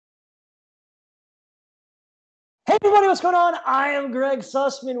Hey everybody, what's going on? I am Gregg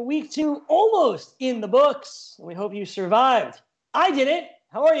Sussman. Week 2 almost in the books. We hope you survived. I did it.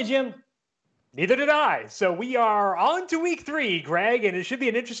 How are you, Jim? Neither did I. So we are on to week 3, Greg, and it should be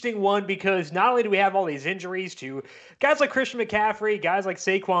an interesting one because not only do we have all these injuries to guys like Christian McCaffrey, guys like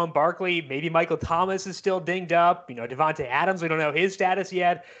Saquon Barkley, maybe Michael Thomas is still dinged up, Devontae Adams, we don't know his status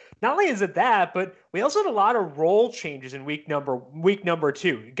yet. Not only is it that, but we also had a lot of role changes in week number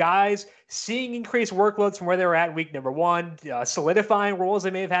 2. Guys seeing increased workloads from where they were at in week number 1, solidifying roles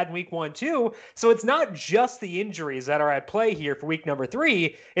they may have had in week 1 too. So it's not just the injuries that are at play here for week number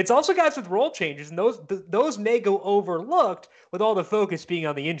 3. It's also guys with role changes, and those may go overlooked with all the focus being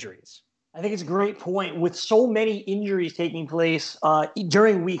on the injuries. I think it's a great point. With so many injuries taking place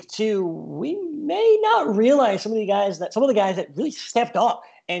during week 2, we may not realize some of the guys that really stepped up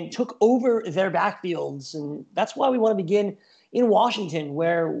and took over their backfields. And that's why we want to begin in Washington,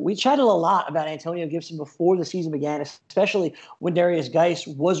 where we chatted a lot about Antonio Gibson before the season began, especially when Darius Geis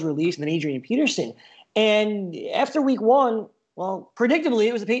was released and then Adrian Peterson. And after week 1, well, predictably,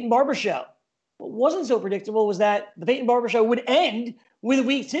 it was the Peyton Barber show. What wasn't so predictable was that the Peyton Barber show would end with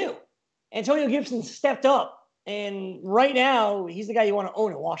week 2. Antonio Gibson stepped up, and right now, he's the guy you want to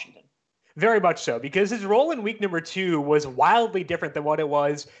own in Washington. Very much so, because his role in week number 2 was wildly different than what it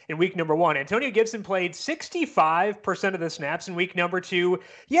was in week number 1. Antonio Gibson played 65% of the snaps in week number 2.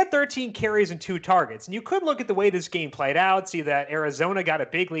 He had 13 carries and 2 targets. And you could look at the way this game played out, see that Arizona got a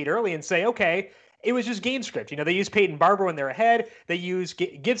big lead early and say, okay, it was just game script. They used Peyton Barber when they're ahead. They used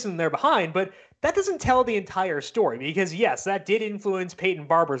Gibson when they're behind. But that doesn't tell the entire story because, yes, that did influence Peyton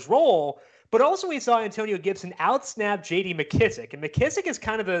Barber's role. But also we saw Antonio Gibson outsnap J.D. McKissic. And McKissic is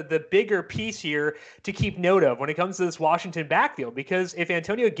kind of the bigger piece here to keep note of when it comes to this Washington backfield. Because if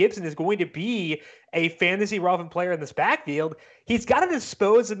Antonio Gibson is going to be a fantasy relevant player in this backfield, he's got to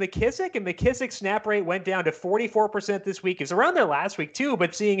dispose of McKissic. And McKissic's snap rate went down to 44% this week. It was around there last week too.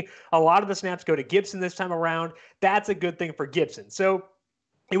 But seeing a lot of the snaps go to Gibson this time around, that's a good thing for Gibson. So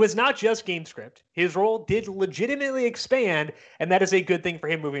it was not just game script. His role did legitimately expand, and that is a good thing for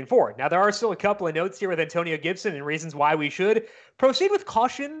him moving forward. Now, there are still a couple of notes here with Antonio Gibson and reasons why we should proceed with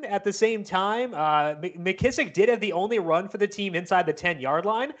caution at the same time. McKissic did have the only run for the team inside the 10-yard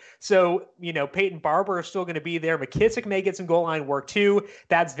line. So, Peyton Barber is still going to be there. McKissic may get some goal line work too.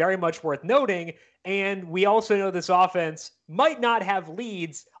 That's very much worth noting. And we also know this offense might not have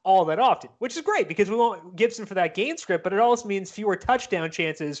leads all that often, which is great because we want Gibson for that game script, but it also means fewer touchdown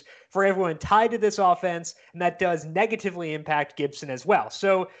chances for everyone tied to this offense, and that does negatively impact Gibson as well.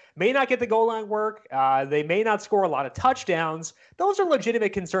 So may not get the goal line work. They may not score a lot of touchdowns. Those are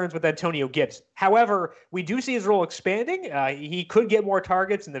legitimate concerns with Antonio Gibson. However, we do see his role expanding. He could get more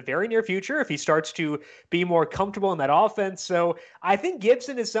targets in the very near future if he starts to be more comfortable in that offense. So I think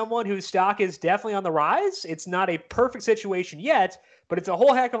Gibson is someone whose stock is definitely on the rise. It's not a perfect situation yet, but it's a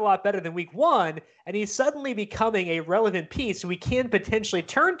whole heck of a lot better than week 1, and he's suddenly becoming a relevant piece we can potentially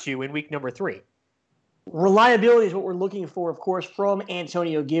turn to in week number 3. Reliability is what we're looking for, of course, from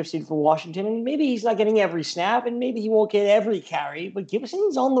Antonio Gibson for Washington. And maybe he's not getting every snap, and maybe he won't get every carry, but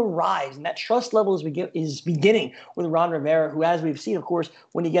Gibson's on the rise, and that trust level is beginning with Ron Rivera, who, as we've seen, of course,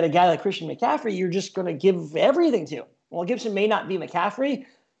 when you get a guy like Christian McCaffrey, you're just going to give everything to him. While Gibson may not be McCaffrey,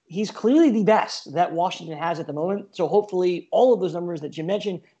 he's clearly the best that Washington has at the moment. So hopefully all of those numbers that Jim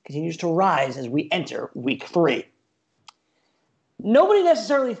mentioned continues to rise as we enter week 3. Nobody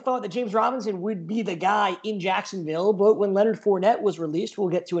necessarily thought that James Robinson would be the guy in Jacksonville, but when Leonard Fournette was released, we'll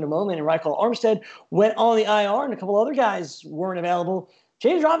get to in a moment, and Ryquell Armstead went on the IR and a couple other guys weren't available,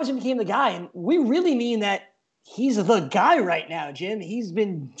 James Robinson became the guy, and we really mean that he's the guy right now, Jim. He's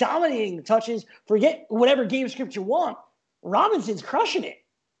been dominating the touches. Forget whatever game script you want. Robinson's crushing it.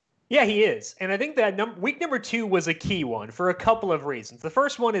 Yeah, he is. And I think that week number 2 was a key one for a couple of reasons. The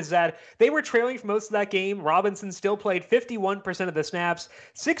first one is that they were trailing for most of that game. Robinson still played 51% of the snaps,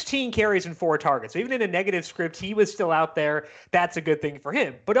 16 carries and 4 targets. So even in a negative script, he was still out there. That's a good thing for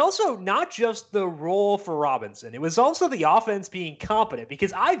him. But also not just the role for Robinson. It was also the offense being competent,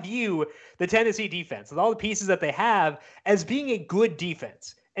 because I view the Tennessee defense with all the pieces that they have as being a good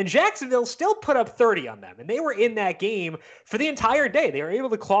defense. And Jacksonville still put up 30 on them, and they were in that game for the entire day. They were able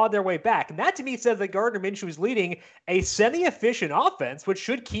to claw their way back, and that to me says that Gardner Minshew is leading a semi-efficient offense, which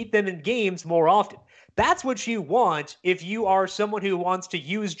should keep them in games more often. That's what you want if you are someone who wants to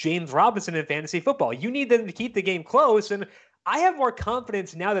use James Robinson in fantasy football. You need them to keep the game close, and I have more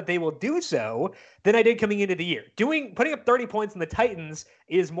confidence now that they will do so than I did coming into the year. Putting up 30 points in the Titans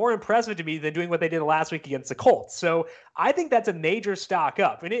is more impressive to me than doing what they did last week against the Colts. So I think that's a major stock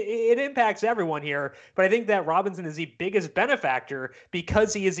up, and it impacts everyone here. But I think that Robinson is the biggest benefactor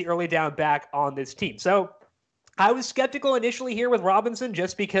because he is the early down back on this team. So I was skeptical initially here with Robinson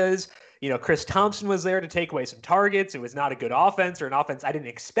just because, Chris Thompson was there to take away some targets. It was not a good offense, or an offense I didn't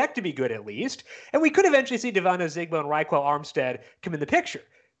expect to be good at least. And we could eventually see Devon Ozigbo and Raquel Armstead come in the picture.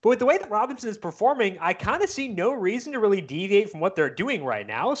 But with the way that Robinson is performing, I kind of see no reason to really deviate from what they're doing right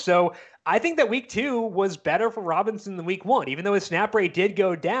now. So I think that week 2 was better for Robinson than week 1. Even though his snap rate did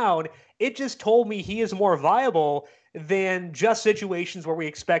go down, it just told me he is more viable than just situations where we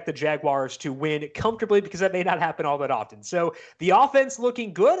expect the Jaguars to win comfortably, because that may not happen all that often. So the offense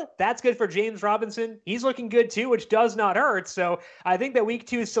looking good. That's good for James Robinson. He's looking good too, which does not hurt. So I think that week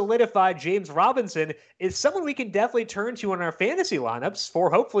 2 solidified James Robinson is someone we can definitely turn to in our fantasy lineups for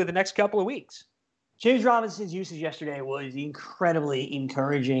hopefully the next couple of weeks. James Robinson's usage yesterday was incredibly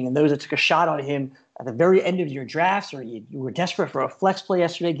encouraging, and those that took a shot on him at the very end of your drafts, or you were desperate for a flex play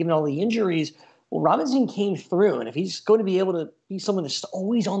yesterday given all the injuries, well, Robinson came through, and if he's going to be able to be someone that's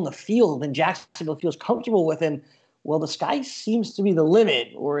always on the field and Jacksonville feels comfortable with him, well, the sky seems to be the limit,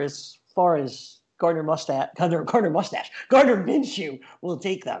 or as far as Gardner Minshew will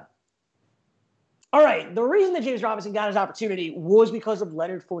take them. All right, the reason that James Robinson got his opportunity was because of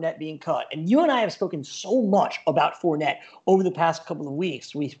Leonard Fournette being cut. And you and I have spoken so much about Fournette over the past couple of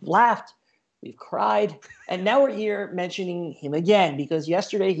weeks. We've laughed, we've cried, and now we're here mentioning him again because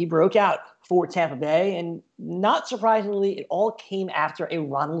yesterday he broke out for Tampa Bay, and not surprisingly, it all came after a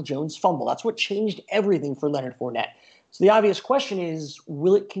Ronald Jones fumble. That's what changed everything for Leonard Fournette. So the obvious question is,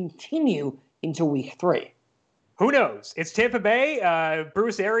 will it continue into week 3? Who knows? It's Tampa Bay.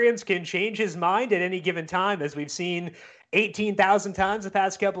 Bruce Arians can change his mind at any given time, as we've seen 18,000 times the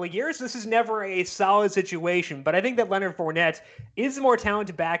past couple of years. This is never a solid situation, but I think that Leonard Fournette is the more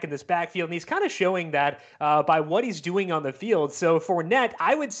talented back in this backfield, and he's kind of showing that by what he's doing on the field. So Fournette,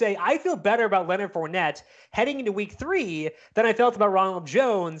 I would say I feel better about Leonard Fournette heading into week 3 than I felt about Ronald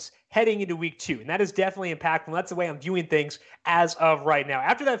Jones heading into week 2. And that is definitely impactful. That's the way I'm viewing things as of right now.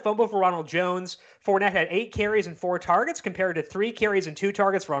 After that fumble for Ronald Jones, Fournette had 8 carries and 4 targets compared to 3 carries and 2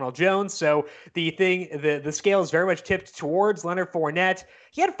 targets for Ronald Jones. So the scale is very much tipped towards Leonard Fournette.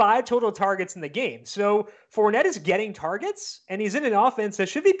 He had 5 total targets in the game. So Fournette is getting targets, and he's in an offense that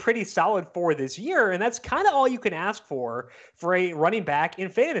should be pretty solid for this year. And that's kind of all you can ask for a running back in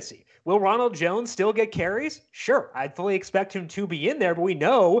fantasy. Will Ronald Jones still get carries? Sure, I'd fully expect him to be in there, but we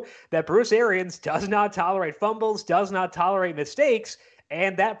know that Bruce Arians does not tolerate fumbles, does not tolerate mistakes,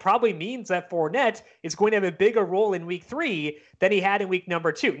 and that probably means that Fournette is going to have a bigger role in week 3 than he had in week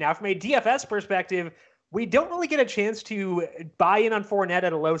number 2. Now, from a DFS perspective, we don't really get a chance to buy in on Fournette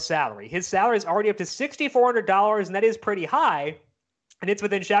at a low salary. His salary is already up to $6,400, and that is pretty high. And it's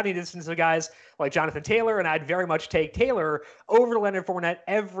within shouting distance of guys like Jonathan Taylor, and I'd very much take Taylor over Leonard Fournette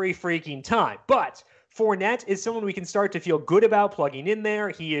every freaking time. But Fournette is someone we can start to feel good about plugging in there.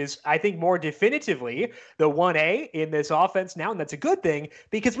 He is, I think, more definitively the 1A in this offense now, and that's a good thing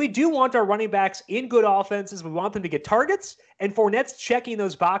because we do want our running backs in good offenses. We want them to get targets, and Fournette's checking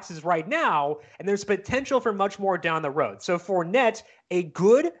those boxes right now, and there's potential for much more down the road. So Fournette, a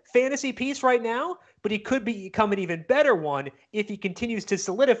good fantasy piece right now, but he could become an even better one if he continues to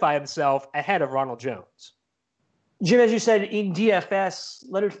solidify himself ahead of Ronald Jones. Jim, as you said, in DFS,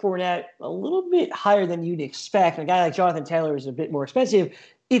 Leonard Fournette, a little bit higher than you'd expect. A guy like Jonathan Taylor is a bit more expensive.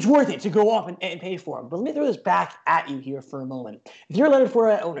 It's worth it to go up and pay for him. But let me throw this back at you here for a moment. If you're a Leonard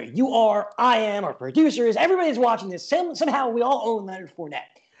Fournette owner, you are, I am, our producers, everybody's watching this. Somehow we all own Leonard Fournette.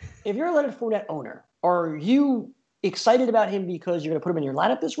 If you're a Leonard Fournette owner, are you excited about him because you're going to put him in your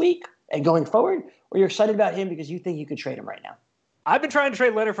lineup this week and going forward? Or you're excited about him because you think you could trade him right now? I've been trying to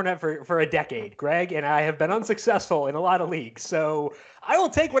trade Leonard Fournette for a decade, Greg, and I have been unsuccessful in a lot of leagues. So I will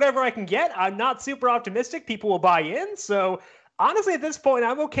take whatever I can get. I'm not super optimistic people will buy in. So honestly, at this point,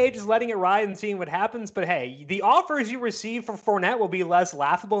 I'm okay just letting it ride and seeing what happens. But hey, the offers you receive for Fournette will be less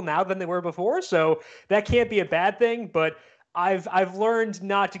laughable now than they were before. So that can't be a bad thing. But I've learned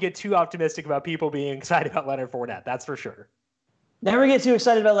not to get too optimistic about people being excited about Leonard Fournette. That's for sure. Never get too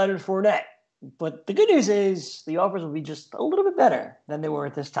excited about Leonard Fournette. But the good news is the offers will be just a little bit better than they were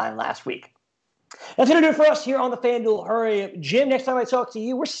at this time last week. That's going to do it for us here on the FanDuel Hurry Up. Jim, next time I talk to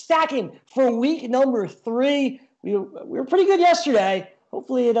you, we're stacking for week number 3. We were pretty good yesterday.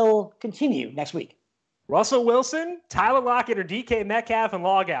 Hopefully it'll continue next week. Russell Wilson, Tyler Lockett, or DK Metcalf and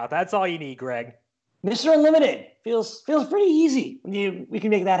log out. That's all you need, Greg. Mr. Unlimited feels pretty easy when we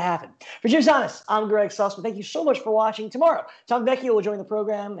can make that happen. For Jim Sonis, I'm Gregg Sussman. Thank you so much for watching. Tomorrow, Tom Vecchio will join the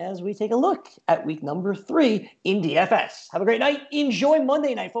program as we take a look at week number 3 in DFS. Have a great night. Enjoy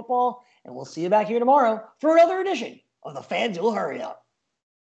Monday Night Football, and we'll see you back here tomorrow for another edition of the FanDuel Hurry Up.